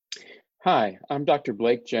Hi, I'm Dr.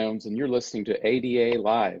 Blake Jones, and you're listening to ADA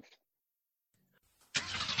Live.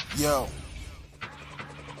 Yo.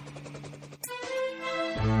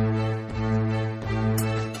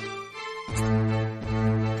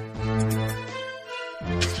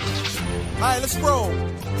 All right, let's roll.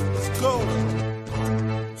 Let's go.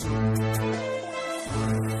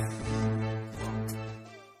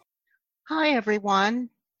 Hi,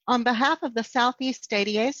 everyone. On behalf of the Southeast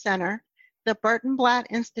ADA Center, the Burton Blatt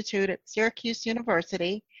Institute at Syracuse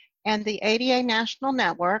University, and the ADA National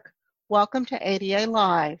Network, welcome to ADA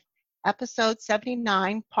Live, Episode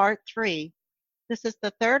 79, Part 3. This is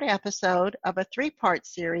the third episode of a three-part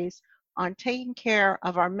series on taking care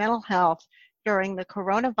of our mental health during the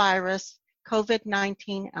coronavirus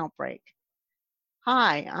COVID-19 outbreak.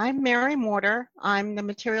 Hi, I'm Mary Morter. I'm the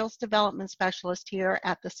Materials Development Specialist here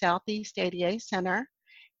at the Southeast ADA Center,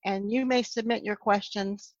 and you may submit your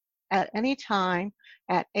questions at any time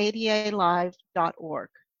at adalive.org.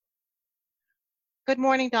 Good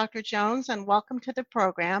morning, Dr. Jones, and welcome to the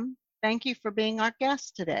program. Thank you for being our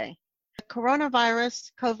guest today. The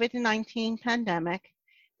coronavirus COVID-19 pandemic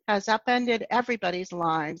has upended everybody's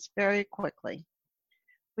lives very quickly.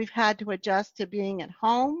 We've had to adjust to being at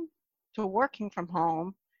home, to working from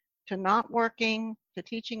home, to not working, to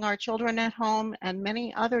teaching our children at home, and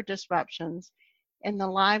many other disruptions in the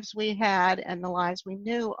lives we had and the lives we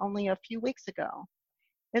knew only a few weeks ago.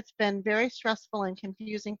 It's been very stressful and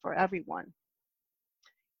confusing for everyone.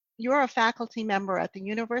 You're a faculty member at the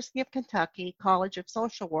University of Kentucky College of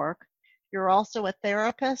Social Work. You're also a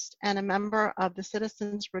therapist and a member of the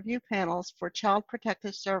Citizens Review Panels for Child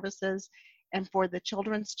Protective Services and for the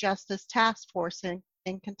Children's Justice Task Force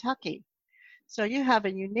in Kentucky. So you have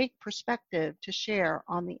a unique perspective to share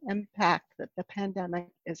on the impact that the pandemic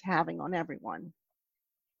is having on everyone.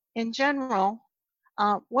 In general,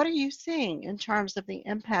 what are you seeing in terms of the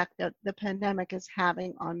impact that the pandemic is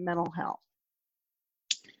having on mental health?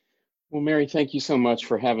 Well, Mary, thank you so much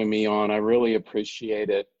for having me on. I really appreciate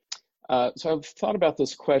it. So I've thought about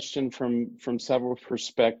this question from several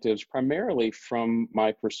perspectives, primarily from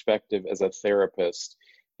my perspective as a therapist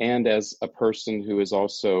and as a person who is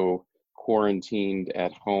also quarantined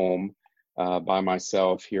at home by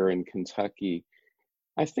myself here in Kentucky.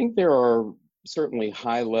 I think there are certainly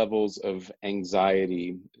high levels of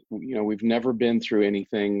anxiety. You know, we've never been through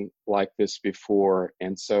anything like this before,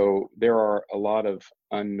 and so there are a lot of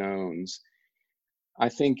unknowns. I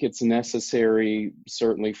think it's necessary,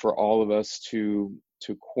 certainly, for all of us to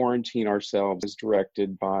quarantine ourselves as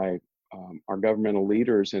directed by our governmental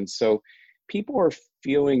leaders. And so people are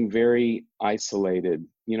feeling very isolated.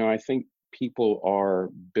 You know, I think people are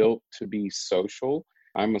built to be social.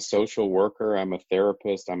 I'm a social worker, I'm a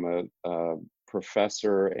therapist, I'm a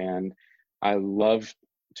professor, and I love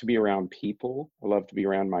to be around people. I love to be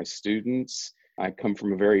around my students. I come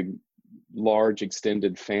from a very large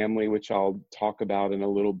extended family, which I'll talk about in a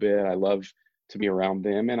little bit. I love to be around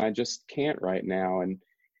them, and I just can't right now.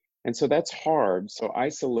 And so that's hard. So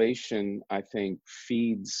isolation, I think,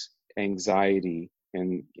 feeds anxiety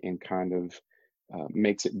and kind of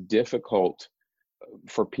makes it difficult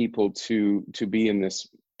for people to be in this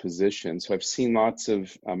position. So I've seen lots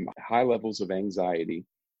of high levels of anxiety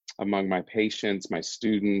among my patients, my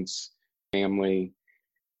students, family.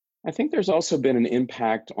 I think there's also been an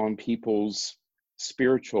impact on people's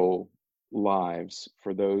spiritual lives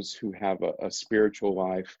for those who have a spiritual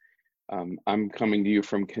life. I'm coming to you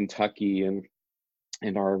from Kentucky, and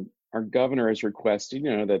our governor has requested,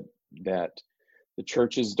 you know, that the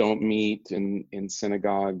churches don't meet in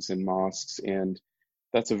synagogues and mosques, and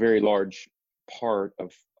that's a very large part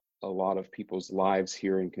of a lot of people's lives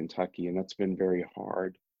here in Kentucky, and that's been very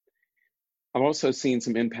hard. I've also seen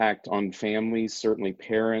some impact on families, certainly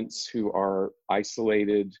parents who are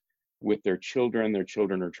isolated with their children. Their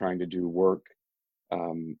children are trying to do work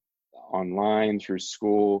online through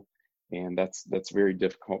school, and that's very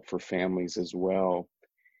difficult for families as well.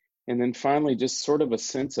 And then finally, just sort of a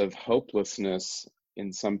sense of hopelessness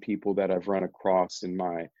in some people that I've run across in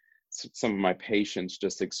some of my patients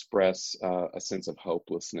just express a sense of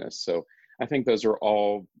hopelessness. So I think those are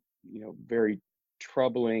all, you know, very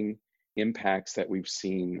troubling impacts that we've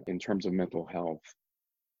seen in terms of mental health.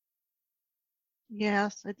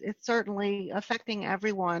 Yes, it's certainly affecting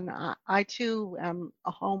everyone. I too am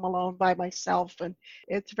home alone by myself, and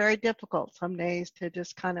it's very difficult some days to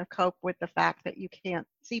just kind of cope with the fact that you can't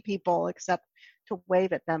see people except to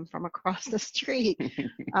wave at them from across the street.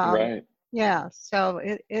 Right. Yeah, so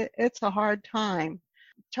it's a hard time.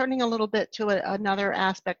 Turning a little bit to another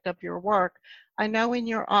aspect of your work, I know in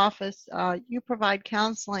your office you provide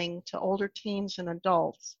counseling to older teens and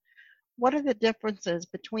adults. What are the differences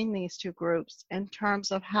between these two groups in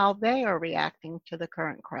terms of how they are reacting to the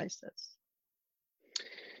current crisis?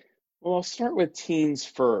 Well, I'll start with teens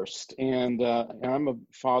first. And I'm a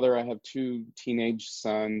father. I have two teenage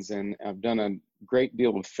sons, and I've done a great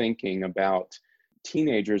deal of thinking about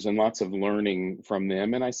teenagers and lots of learning from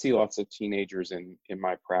them. And I see lots of teenagers in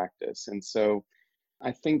my practice. And so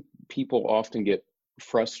I think people often get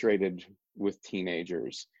frustrated with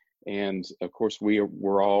teenagers. And of course,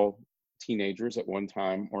 we're all teenagers at one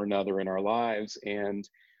time or another in our lives. And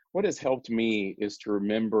what has helped me is to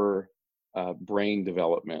remember brain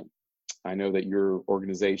development. I know that your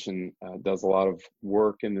organization does a lot of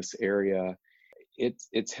work in this area.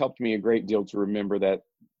 It's helped me a great deal to remember that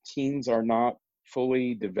teens are not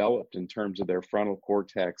fully developed in terms of their frontal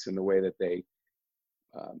cortex and the way that they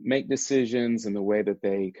make decisions and the way that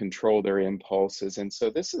they control their impulses. And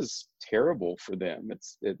so this is terrible for them.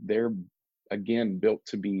 They're, again, built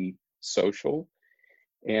to be social.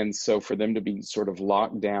 And so for them to be sort of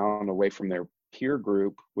locked down away from their peer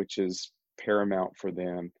group, which is paramount for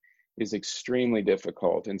them, is extremely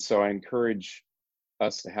difficult. And so I encourage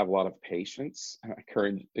us to have a lot of patience. I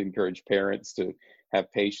encourage parents to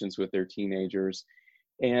have patience with their teenagers.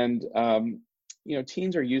 And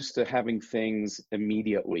teens are used to having things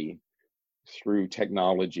immediately through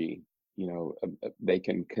technology. They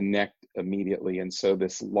can connect immediately. And so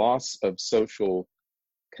this loss of social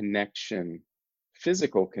connection,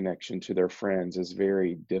 physical connection to their friends is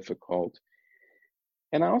very difficult.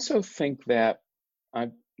 And I also think that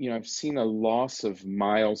I've seen a loss of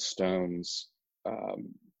milestones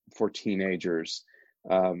for teenagers.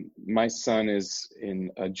 My son is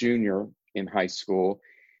a junior in high school.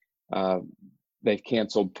 They've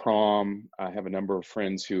canceled prom. I have a number of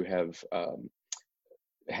friends who have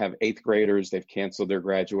eighth graders. They've canceled their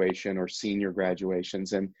graduation or senior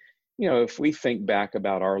graduations. And, if we think back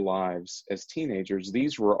about our lives as teenagers,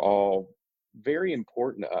 these were all very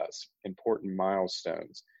important to us, important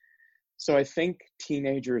milestones. So I think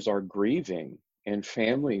teenagers are grieving and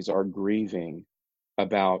families are grieving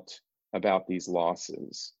about these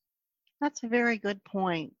losses. That's a very good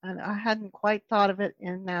point, and I hadn't quite thought of it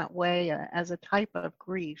in that way as a type of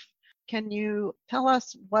grief. Can you tell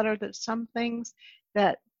us what are some things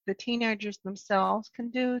that the teenagers themselves can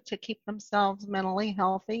do to keep themselves mentally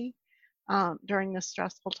healthy during this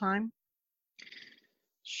stressful time?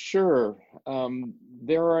 Sure.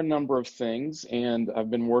 There are a number of things, and I've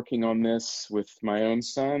been working on this with my own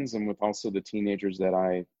sons and with also the teenagers that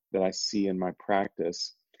I see in my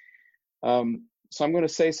practice. So I'm going to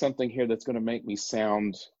say something here that's going to make me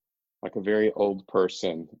sound like a very old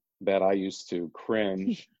person, that I used to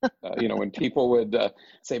cringe, when people would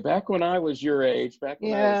say, back when I was your age, back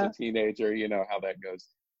when I was a teenager, how that goes.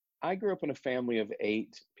 I grew up in a family of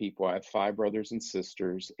 8 people. I have 5 brothers and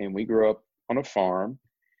sisters, and we grew up on a farm,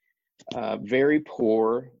 very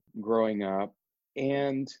poor growing up.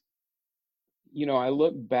 And, I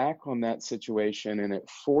look back on that situation, and it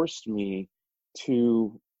forced me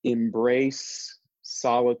to embrace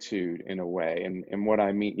solitude in a way. And what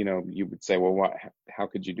I mean, you would say, well, how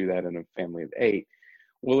could you do that in a family of 8?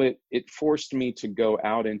 Well, it forced me to go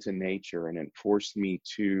out into nature, and it forced me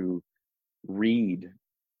to read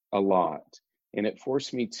a lot. And it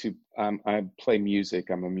forced me to, I play music,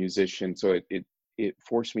 I'm a musician. So it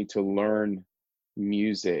forced me to learn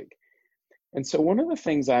music. And so one of the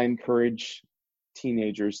things I encourage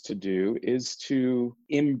teenagers to do is to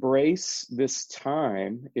embrace this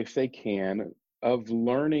time, if they can, of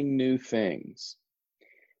learning new things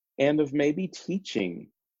and of maybe teaching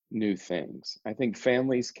new things. I think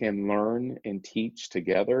families can learn and teach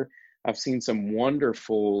together. I've seen some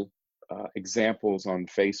wonderful examples on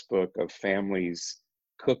Facebook of families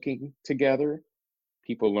cooking together,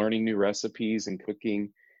 people learning new recipes and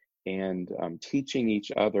cooking and teaching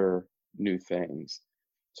each other new things.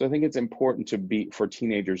 So I think it's important for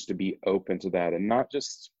teenagers to be open to that and not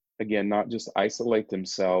just isolate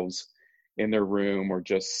themselves in their room or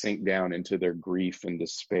just sink down into their grief and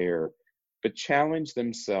despair, but challenge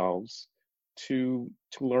themselves to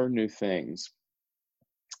learn new things.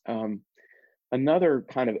 Another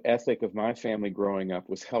kind of ethic of my family growing up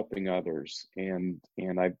was helping others, and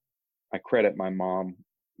I credit my mom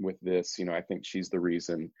with this. I think she's the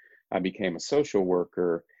reason I became a social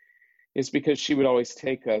worker, is because she would always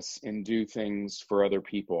take us and do things for other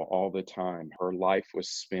people all the time. Her life was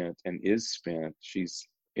spent and is spent. She's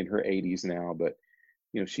in her 80s now, but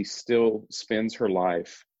she still spends her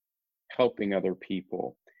life helping other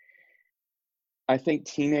people. I think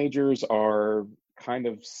teenagers are kind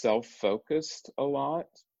of self-focused a lot,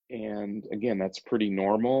 and again, that's pretty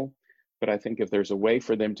normal. But I think if there's a way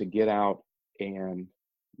for them to get out and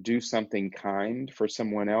do something kind for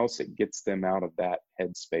someone else, it gets them out of that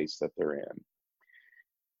headspace that they're in.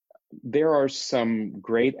 There are some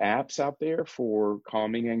great apps out there for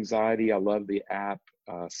calming anxiety. I love the app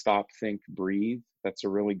Stop, Think, Breathe. That's a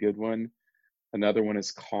really good one. Another one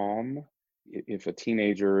is Calm. If a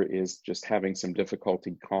teenager is just having some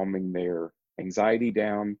difficulty calming their anxiety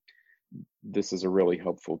down, this is a really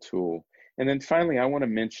helpful tool. And then finally, I want to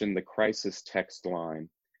mention the crisis text line,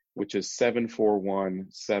 which is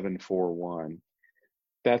 741-741.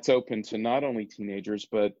 That's open to not only teenagers,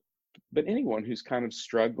 but anyone who's kind of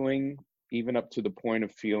struggling, even up to the point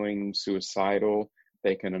of feeling suicidal.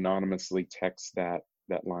 They can anonymously text that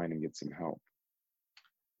line and get some help.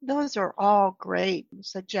 Those are all great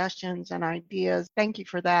suggestions and ideas. Thank you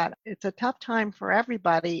for that. It's a tough time for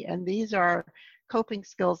everybody, and these are coping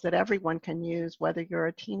skills that everyone can use, whether you're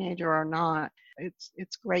a teenager or not.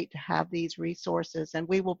 It's great to have these resources, and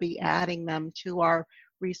we will be adding them to our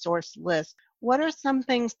resource list. What are some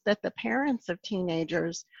things that the parents of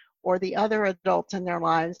teenagers or the other adults in their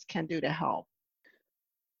lives can do to help?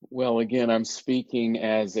 Well, again, I'm speaking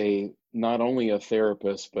as not only a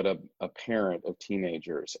therapist, but a parent of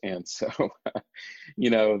teenagers. And so,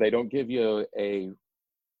 they don't give you a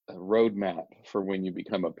roadmap for when you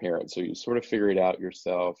become a parent. So you sort of figure it out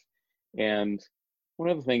yourself. And one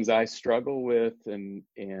of the things I struggle with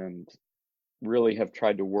and really have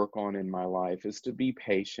tried to work on in my life is to be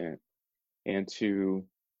patient and to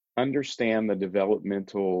understand the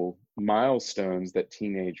developmental milestones that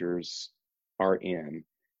teenagers are in.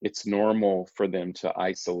 It's normal for them to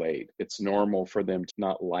isolate. It's normal for them to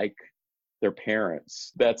not like their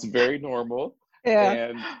parents. That's very normal.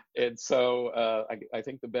 Yeah. And so I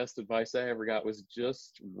think the best advice I ever got was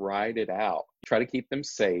just ride it out. Try to keep them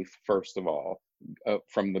safe, first of all,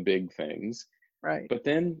 from the big things. Right. But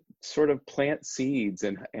then sort of plant seeds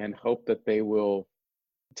and hope that they will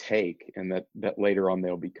take, and that later on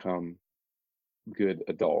they'll become good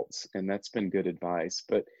adults. And that's been good advice.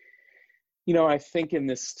 But I think in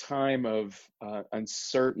this time of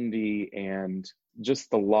uncertainty and just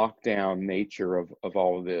the lockdown nature of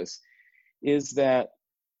all of this, is that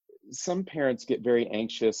some parents get very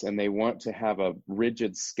anxious and they want to have a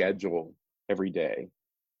rigid schedule every day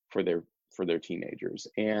for their teenagers.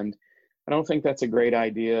 And I don't think that's a great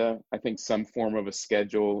idea. I think some form of a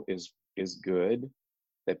schedule is good,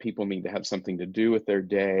 that people need to have something to do with their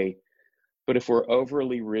day. But if we're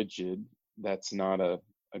overly rigid, that's not a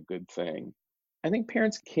good thing. I think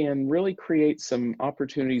parents can really create some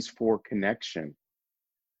opportunities for connection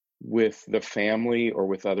with the family or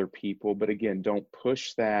with other people. But again, don't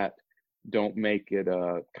push that. Don't make it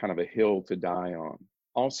a kind of a hill to die on.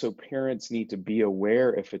 Also, parents need to be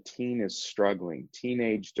aware if a teen is struggling.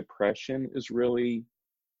 Teenage depression is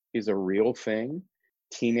a real thing.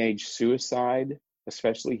 Teenage suicide,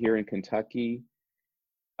 especially here in Kentucky,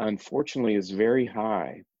 unfortunately is very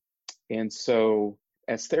high. And so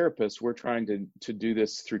as therapists, we're trying to do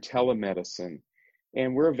this through telemedicine,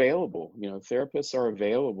 and we're available. Therapists are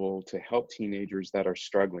available to help teenagers that are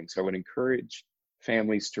struggling. So I would encourage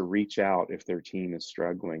families to reach out if their teen is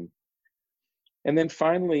struggling. And then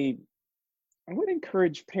finally, I would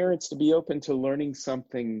encourage parents to be open to learning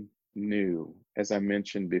something new, as I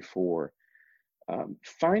mentioned before.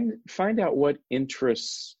 Find out what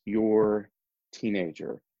interests your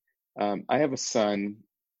teenager. I have a son,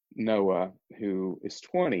 Noah, who is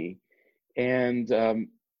 20, and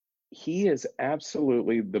he is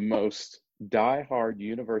absolutely the most diehard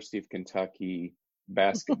University of Kentucky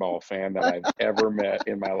basketball fan that I've ever met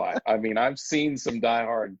in my life. I mean, I've seen some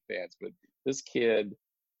diehard fans, but this kid,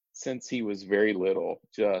 since he was very little,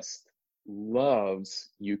 just loves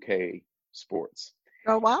UK sports.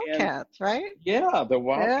 The Wildcats, right? Yeah, the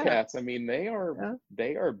Wildcats. I mean, they are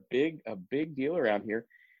a big deal around here.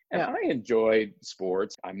 And I enjoy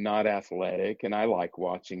sports. I'm not athletic, and I like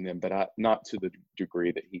watching them, but not to the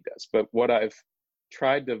degree that he does. But what I've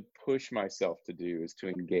tried to push myself to do is to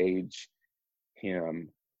engage him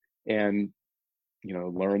and,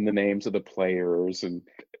 learn the names of the players. And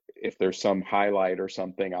if there's some highlight or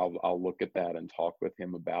something, I'll look at that and talk with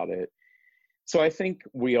him about it. So I think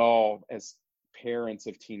we all, as parents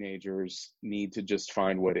of teenagers, need to just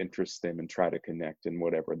find what interests them and try to connect in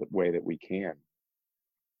whatever the way that we can.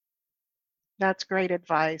 That's great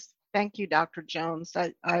advice. Thank you, Dr. Jones.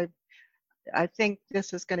 I think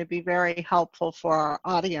this is going to be very helpful for our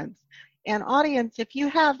audience. And audience, if you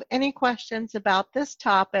have any questions about this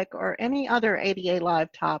topic or any other ADA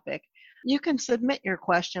Live topic, you can submit your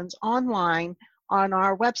questions online on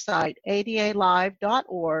our website,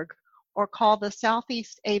 adalive.org, or call the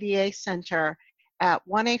Southeast ADA Center at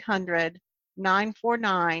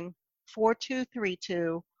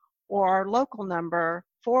 1-800-949-4232 or our local number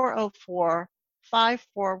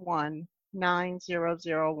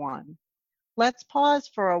 404-541-9001. Let's pause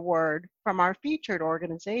for a word from our featured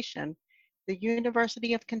organization, the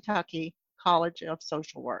University of Kentucky College of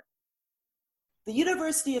Social Work. The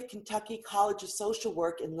University of Kentucky College of Social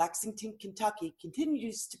Work in Lexington, Kentucky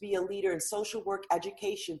continues to be a leader in social work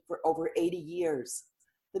education for over 80 years.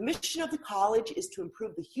 The mission of the college is to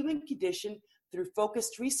improve the human condition through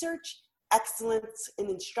focused research, excellence in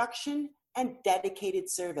instruction, and dedicated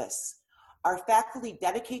service. Our faculty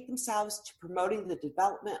dedicate themselves to promoting the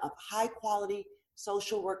development of high-quality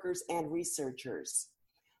social workers and researchers.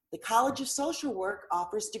 The College of Social Work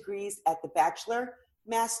offers degrees at the bachelor,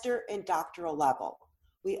 master, and doctoral level.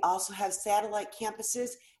 We also have satellite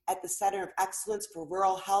campuses at the Center of Excellence for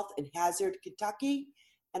Rural Health in Hazard, Kentucky,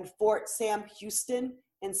 and Fort Sam Houston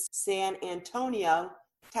in San Antonio,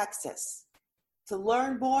 Texas. To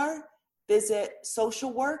learn more, visit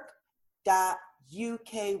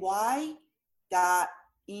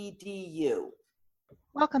socialwork.uky.edu.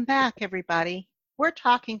 Welcome back, everybody. We're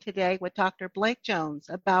talking today with Dr. Blake Jones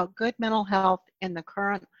about good mental health in the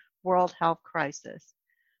current world health crisis.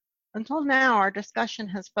 Until now, our discussion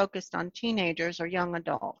has focused on teenagers or young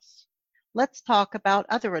adults. Let's talk about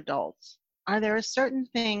other adults. Are there certain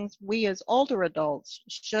things we as older adults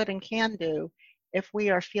should and can do if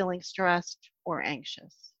we are feeling stressed or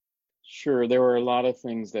anxious? Sure, there are a lot of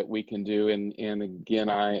things that we can do, and again,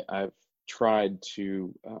 I've tried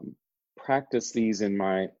to practice these in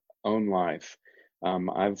my own life.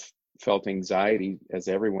 I've felt anxiety, as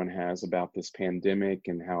everyone has, about this pandemic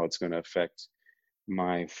and how it's going to affect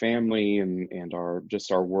my family and our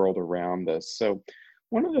world around us. So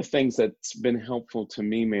one of the things that's been helpful to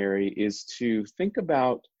me, Mary, is to think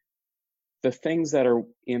about the things that are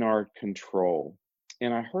in our control.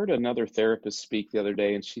 And I heard another therapist speak the other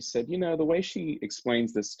day, and she said, the way she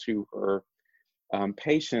explains this to her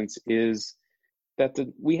patients is that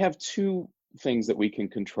we have two things that we can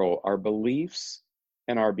control: our beliefs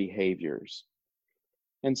and our behaviors.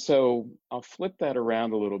 And so I'll flip that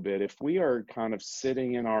around a little bit. If we are kind of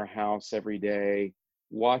sitting in our house every day,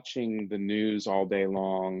 watching the news all day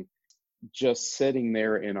long, just sitting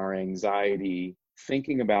there in our anxiety,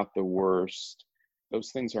 thinking about the worst, those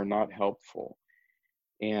things are not helpful.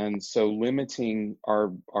 And so limiting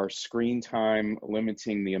our screen time,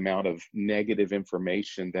 limiting the amount of negative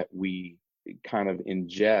information that we kind of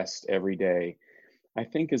ingest every day, I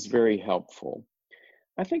think is very helpful.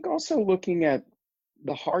 I think also looking at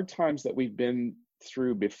the hard times that we've been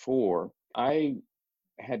through before. I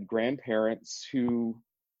had grandparents who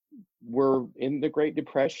were in the Great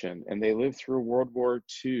Depression, and they lived through World War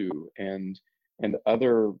II and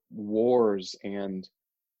other wars and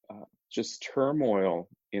just turmoil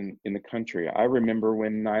in the country. I remember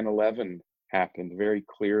when 9/11 happened very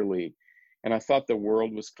clearly, and I thought the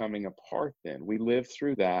world was coming apart then. We lived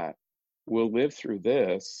through that. We'll live through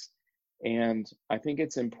this. And I think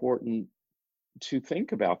it's important to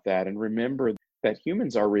think about that and remember that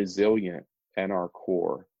humans are resilient at our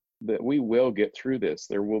core, that we will get through this.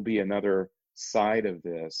 There will be another side of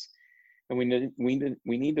this. And we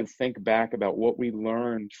need to think back about what we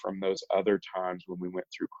learned from those other times when we went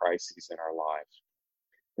through crises in our lives.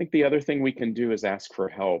 I think the other thing we can do is ask for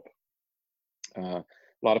help. A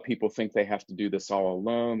lot of people think they have to do this all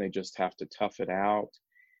alone. They just have to tough it out.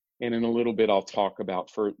 And in a little bit, I'll talk about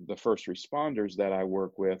for the first responders that I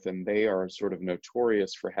work with, and they are sort of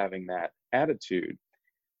notorious for having that attitude.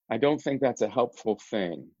 I don't think that's a helpful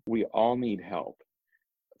thing. We all need help,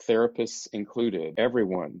 therapists included,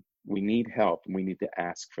 everyone. We need help, and we need to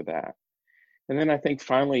ask for that. And then I think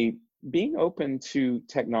finally, being open to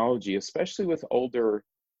technology, especially with older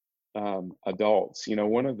adults.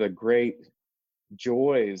 One of the great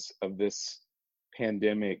joys of this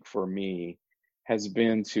pandemic for me has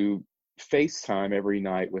been to FaceTime every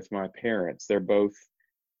night with my parents. They're both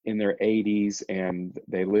in their 80s and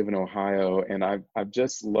they live in Ohio. And I've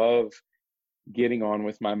just loved getting on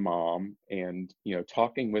with my mom and,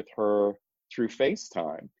 talking with her through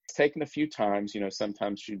FaceTime. It's taken a few times,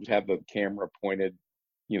 sometimes she'd have the camera pointed,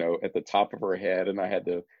 at the top of her head, and I had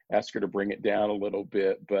to ask her to bring it down a little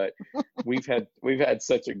bit. But we've had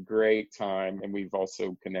such a great time, and we've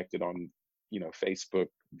also connected on, Facebook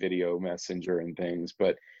video messenger and things.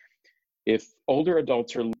 But if older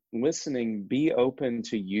adults are listening, be open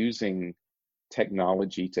to using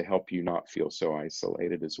technology to help you not feel so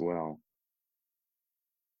isolated as well.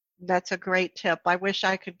 That's a great tip. I wish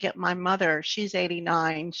I could get my mother. She's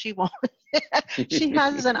 89. She won't. She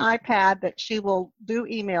has an iPad that she will do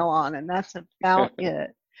email on, and that's about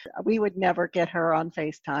it. We would never get her on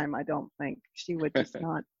FaceTime, I don't think. She would just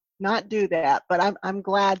not not do that. But I'm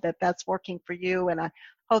glad that that's working for you, and I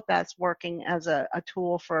hope that's working as a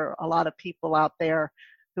tool for a lot of people out there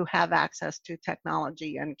who have access to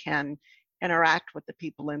technology and can interact with the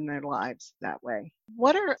people in their lives that way.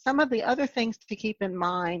 What are some of the other things to keep in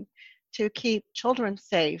mind to keep children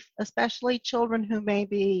safe, especially children who may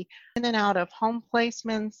be in and out of home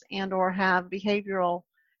placements and or have behavioral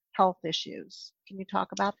health issues? Can you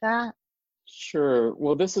talk about that? Sure.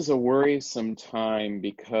 Well, this is a worrisome time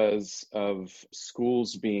because of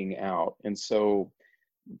schools being out. And so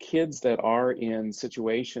kids that are in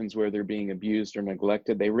situations where they're being abused or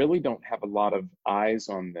neglected, they really don't have a lot of eyes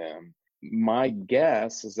on them. My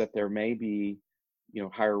guess is that there may be,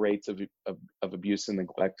 higher rates of abuse and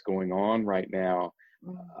neglect going on right now.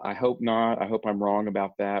 I hope not. I hope I'm wrong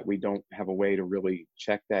about that. We don't have a way to really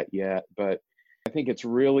check that yet. But I think it's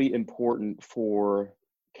really important for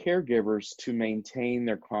caregivers to maintain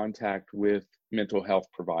their contact with mental health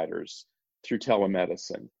providers through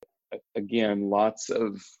telemedicine. Again, lots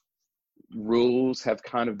of rules have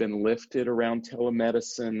kind of been lifted around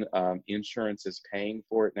telemedicine. Insurance is paying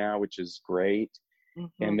for it now, which is great.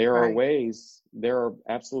 And there are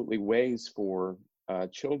absolutely ways for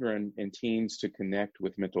children and teens to connect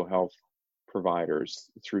with mental health providers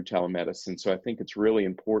through telemedicine. So I think it's really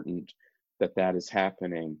important that that is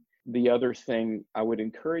happening. The other thing I would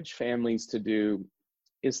encourage families to do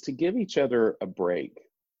is to give each other a break.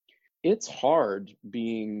 It's hard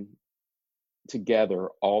being together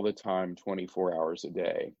all the time, 24 hours a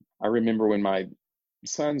day. I remember when my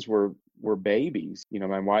sons were babies,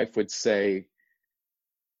 my wife would say,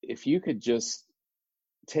 if you could just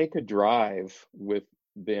take a drive with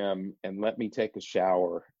them and let me take a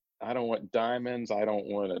shower. I don't want diamonds. I don't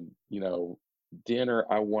want dinner.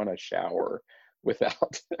 I want a shower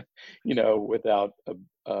without, without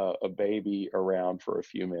a baby around for a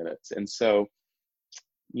few minutes. And so,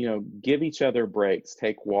 give each other breaks,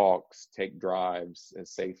 take walks, take drives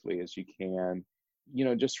as safely as you can.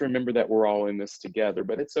 Just remember that we're all in this together,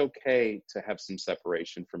 but it's okay to have some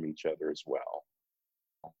separation from each other as well.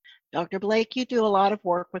 Dr. Blake, you do a lot of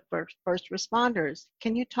work with first responders.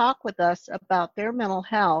 Can you talk with us about their mental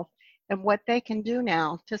health and what they can do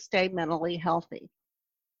now to stay mentally healthy?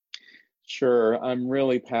 Sure. I'm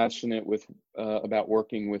really passionate about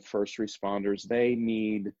working with first responders. They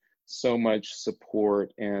need so much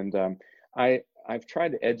support, and I've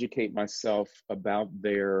tried to educate myself about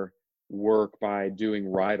their work by doing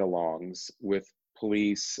ride-alongs with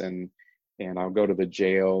police, and I'll go to the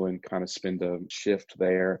jail and kind of spend a shift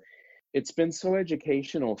there. It's been so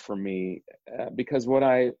educational for me because what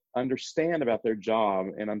I understand about their job,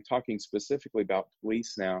 and I'm talking specifically about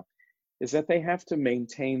police now, is that they have to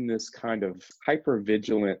maintain this kind of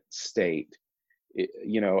hypervigilant state.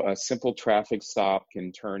 A simple traffic stop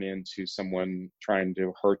can turn into someone trying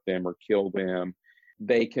to hurt them or kill them.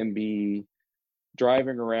 They can be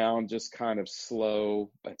driving around just kind of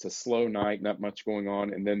slow. It's a slow night, not much going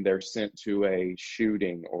on, and then they're sent to a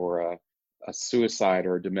shooting or a suicide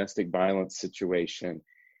or a domestic violence situation.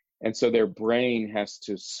 And so their brain has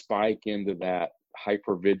to spike into that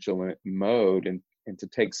hypervigilant mode and to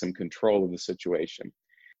take some control of the situation.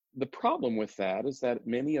 The problem with that is that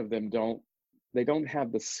many of them don't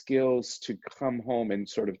have the skills to come home and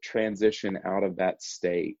sort of transition out of that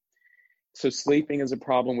state. So sleeping is a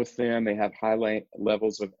problem with them. They have high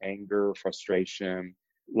levels of anger, frustration.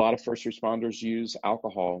 A lot of first responders use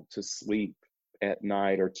alcohol to sleep at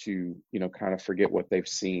night or to, kind of forget what they've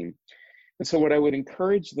seen. And so what I would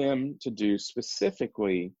encourage them to do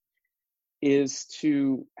specifically is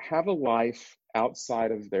to have a life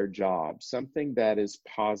outside of their job, something that is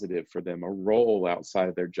positive for them, a role outside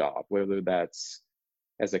of their job, whether that's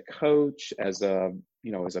as a coach, as a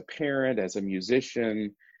parent, as a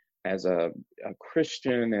musician, as a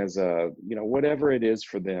Christian, as whatever it is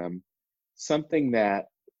for them, something that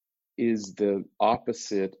is the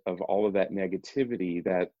opposite of all of that negativity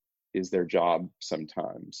that is their job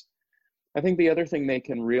sometimes. I think the other thing they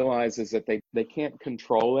can realize is that they can't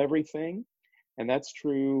control everything. And that's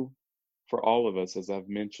true for all of us, as I've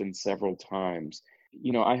mentioned several times.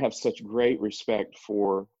 I have such great respect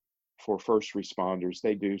for first responders.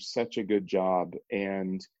 They do such a good job,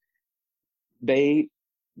 and they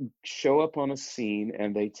show up on a scene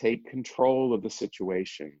and they take control of the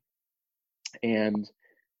situation. And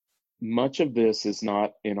much of this is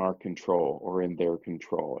not in our control or in their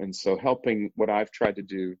control. And so what I've tried to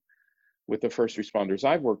do with the first responders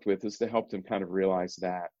I've worked with is to help them kind of realize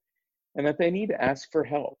that, and that they need to ask for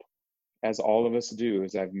help, as all of us do,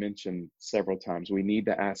 as I've mentioned several times. We need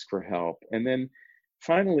to ask for help. And then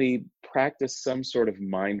finally, practice some sort of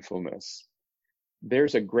mindfulness.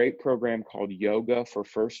 there's a great program called Yoga for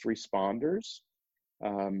First Responders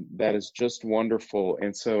that is just wonderful.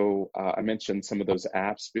 And so I mentioned some of those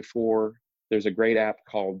apps before. There's a great app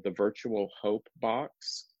called the Virtual Hope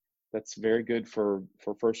Box that's very good for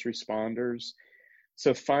first responders.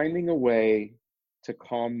 So finding a way to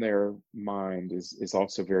calm their mind is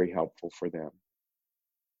also very helpful for them.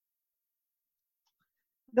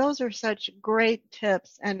 Those are such great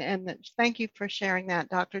tips, and thank you for sharing that,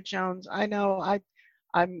 Dr. Jones. I know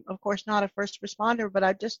I'm of course not a first responder, but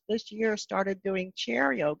I just this year started doing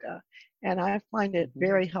chair yoga, and I find it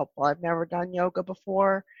very helpful. I've never done yoga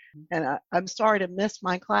before, and I'm sorry to miss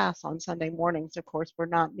my class on Sunday mornings. Of course, we're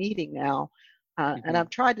not meeting now, and I've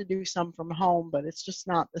tried to do some from home, but it's just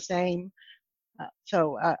not the same.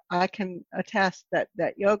 So I can attest that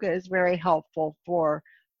yoga is very helpful for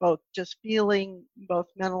both just feeling both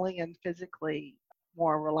mentally and physically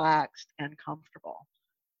more relaxed and comfortable.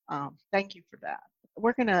 Thank you for that.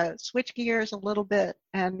 We're going to switch gears a little bit,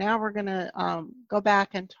 and now we're going to go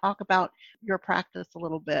back and talk about your practice a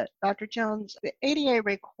little bit. Dr. Jones, the ADA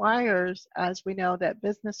requires, as we know, that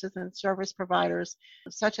businesses and service providers,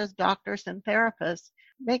 such as doctors and therapists,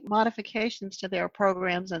 make modifications to their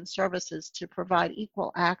programs and services to provide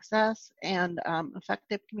equal access and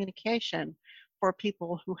effective communication for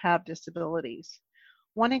people who have disabilities.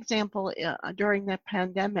 One example during the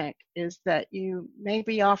pandemic is that you may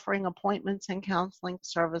be offering appointments and counseling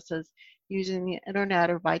services using the internet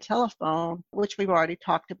or by telephone, which we've already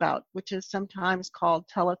talked about, which is sometimes called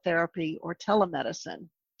teletherapy or telemedicine.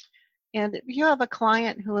 And if you have a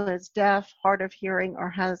client who is deaf, hard of hearing, or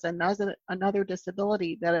has another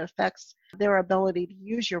disability that affects their ability to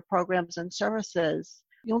use your programs and services,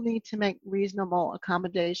 you'll need to make reasonable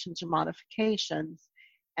accommodations or modifications.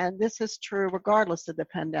 And this is true regardless of the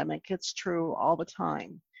pandemic. It's true all the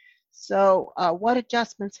time. So what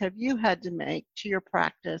adjustments have you had to make to your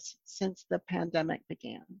practice since the pandemic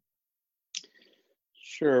began?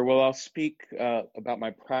 Sure. Well, I'll speak about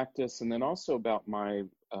my practice and then also about my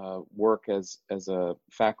work as a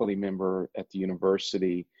faculty member at the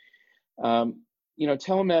university.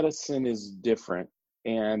 Telemedicine is different,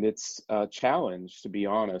 and it's a challenge, to be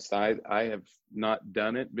honest. I have not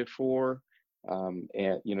done it before.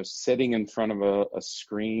 And sitting in front of a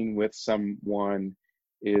screen with someone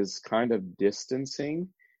is kind of distancing,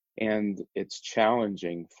 and it's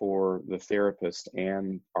challenging for the therapist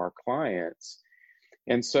and our clients.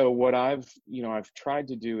 And so what I've tried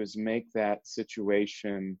to do is make that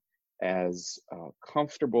situation as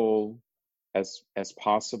comfortable as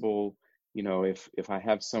possible. If I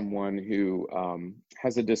have someone who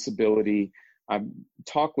has a disability, I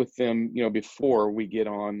talk with them, before we get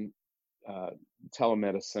on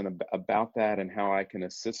telemedicine about that and how I can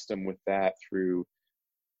assist them with that through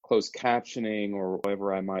closed captioning or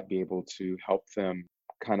whatever I might be able to help them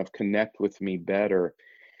kind of connect with me better.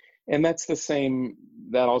 And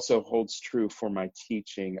that also holds true for my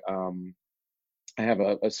teaching. I have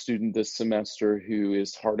a student this semester who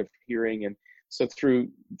is hard of hearing, and so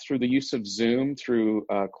through the use of Zoom, through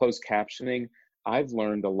closed captioning, I've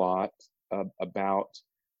learned a lot about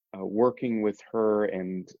working with her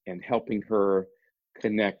and helping her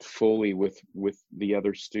connect fully with the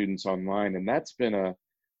other students online. And that's been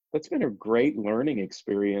a great learning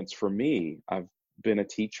experience for me. I've been a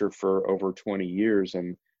teacher for over 20 years,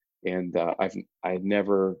 and I've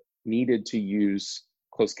never needed to use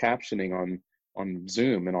closed captioning on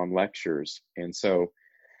Zoom and on lectures. And so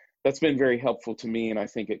that's been very helpful to me. And I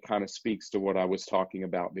think it kind of speaks to what I was talking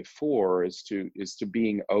about before, is to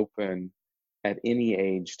being open at any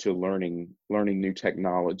age to learning new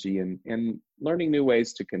technology and learning new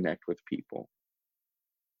ways to connect with people.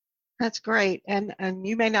 That's great. And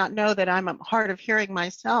you may not know that I'm hard of hearing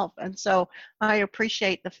myself. And so I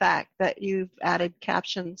appreciate the fact that you've added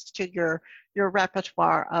captions to your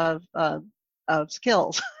repertoire of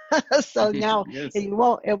skills. So now Yes. you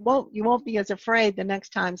won't be as afraid the next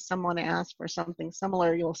time someone asks for something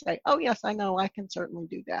similar. You'll say, oh yes, I know, I can certainly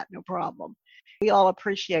do that, no problem. We all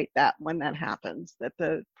appreciate that when that happens, that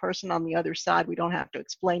the person on the other side, we don't have to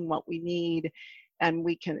explain what we need, and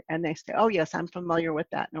they say, oh yes, I'm familiar with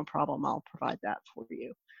that, no problem, I'll provide that for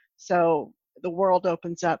you. So the world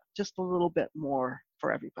opens up just a little bit more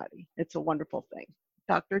for everybody. It's a wonderful thing.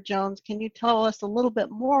 Dr. Jones, can you tell us a little bit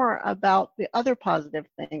more about the other positive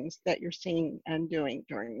things that you're seeing and doing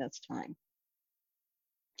during this time?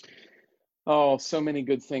 Oh, so many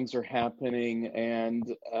good things are happening. And,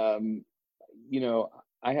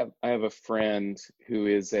 I have a friend who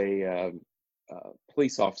is a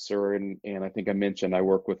police officer, and I think I mentioned I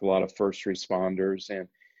work with a lot of first responders, and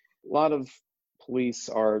a lot of police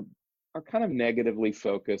are are kind of negatively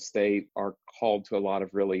focused. They are called to a lot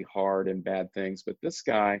of really hard and bad things. But this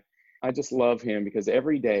guy, I just love him because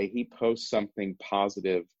every day he posts something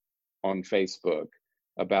positive on Facebook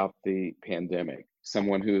about the pandemic.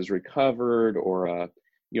 Someone who has recovered, or a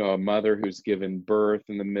mother who's given birth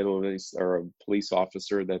in the Middle East, or a police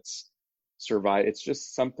officer that's survived. It's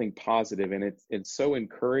just something positive, and it's so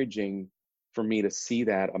encouraging for me to see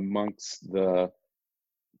that amongst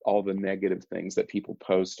all the negative things that people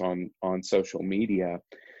post on social media.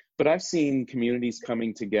 But I've seen communities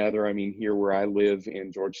coming together. I mean, here where I live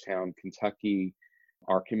in Georgetown, Kentucky,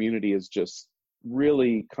 our community has just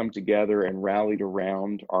really come together and rallied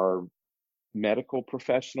around our medical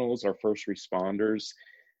professionals, our first responders.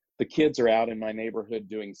 The kids are out in my neighborhood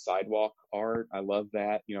doing sidewalk art. I love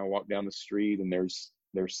that. I walk down the street and there's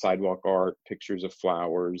sidewalk art, pictures of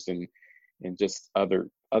flowers, and just other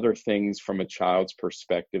things from a child's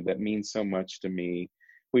perspective that mean so much to me.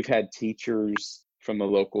 We've had teachers from the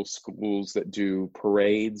local schools that do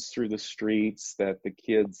parades through the streets that the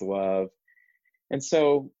kids love. And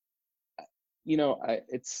so,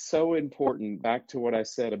 it's so important, back to what I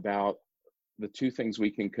said about the two things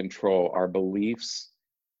we can control: our beliefs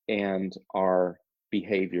and our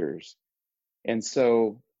behaviors. And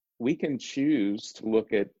so we can choose to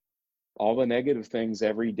look at all the negative things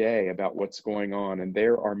every day about what's going on, and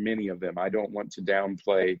there are many of them. I don't want to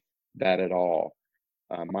downplay that at all.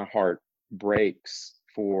 My heart breaks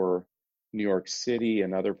for New York City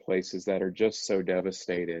and other places that are just so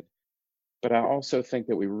devastated. But I also think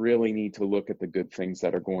that we really need to look at the good things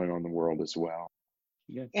that are going on in the world as well.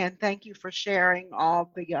 Yes. And thank you for sharing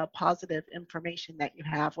all the positive information that you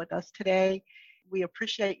have with us today. We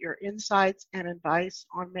appreciate your insights and advice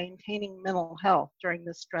on maintaining mental health during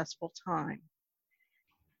this stressful time.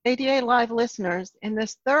 ADA Live listeners, in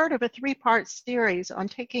this third of a three-part series on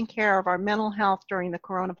taking care of our mental health during the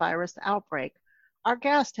coronavirus outbreak, our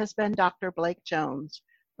guest has been Dr. Blake Jones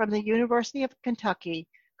from the University of Kentucky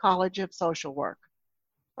College of Social Work.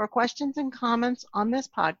 For questions and comments on this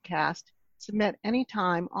podcast, submit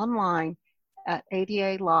anytime online at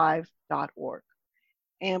adalive.org.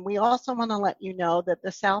 And we also want to let you know that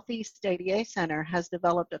the Southeast ADA Center has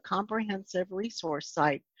developed a comprehensive resource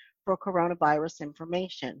site for coronavirus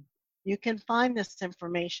information. You can find this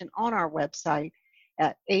information on our website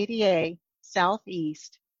at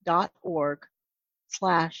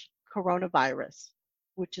adasoutheast.org/coronavirus,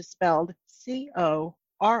 which is spelled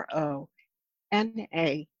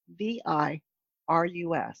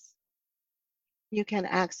CORONAVIRUS. You can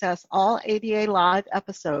access all ADA Live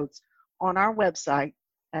episodes on our website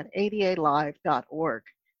at adalive.org.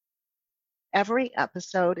 Every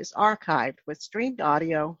episode is archived with streamed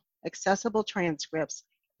audio, accessible transcripts,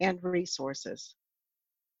 and resources.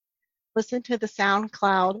 Listen to the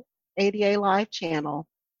SoundCloud ADA Live channel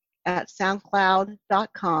at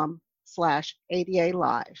soundcloud.com/ADA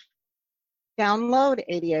Live. Download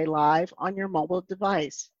ADA Live on your mobile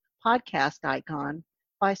device podcast icon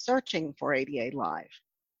by searching for ADA Live.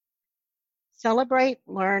 Celebrate,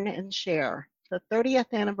 learn, and share. The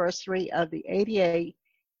 30th anniversary of the ADA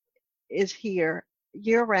is here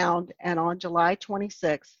year-round and on July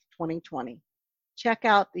 26, 2020. Check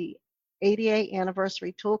out the ADA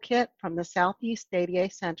Anniversary Toolkit from the Southeast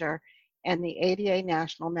ADA Center and the ADA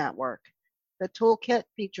National Network. The toolkit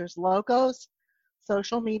features logos,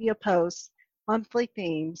 social media posts, monthly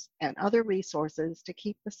themes, and other resources to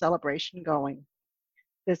keep the celebration going.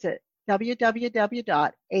 Visit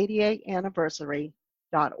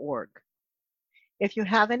www.adaanniversary.org. If you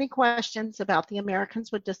have any questions about the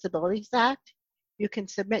Americans with Disabilities Act, you can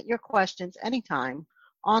submit your questions anytime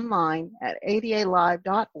online at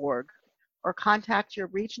adalive.org or contact your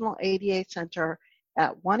regional ADA center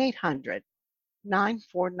at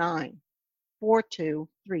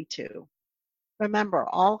 1-800-949-4232. Remember,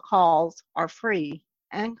 all calls are free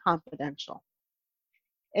and confidential.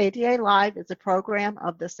 ADA Live is a program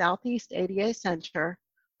of the Southeast ADA Center.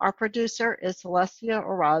 Our producer is Celestia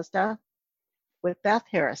Orazda, with Beth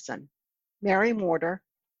Harrison, Mary Mortar,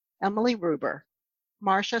 Emily Ruber,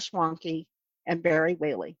 Marcia Schwanke, and Barry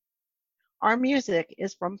Whaley. Our music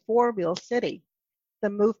is from Four Wheel City, the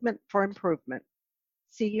movement for improvement.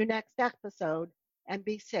 See you next episode, and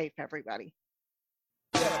be safe, everybody.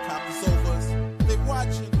 Helicopters over us. They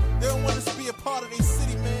watching. They don't want us to be a part of their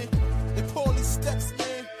city, man. They pull all these steps,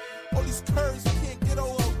 man. All these curves you can't get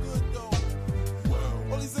over good, though.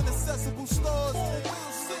 All these inaccessible stores.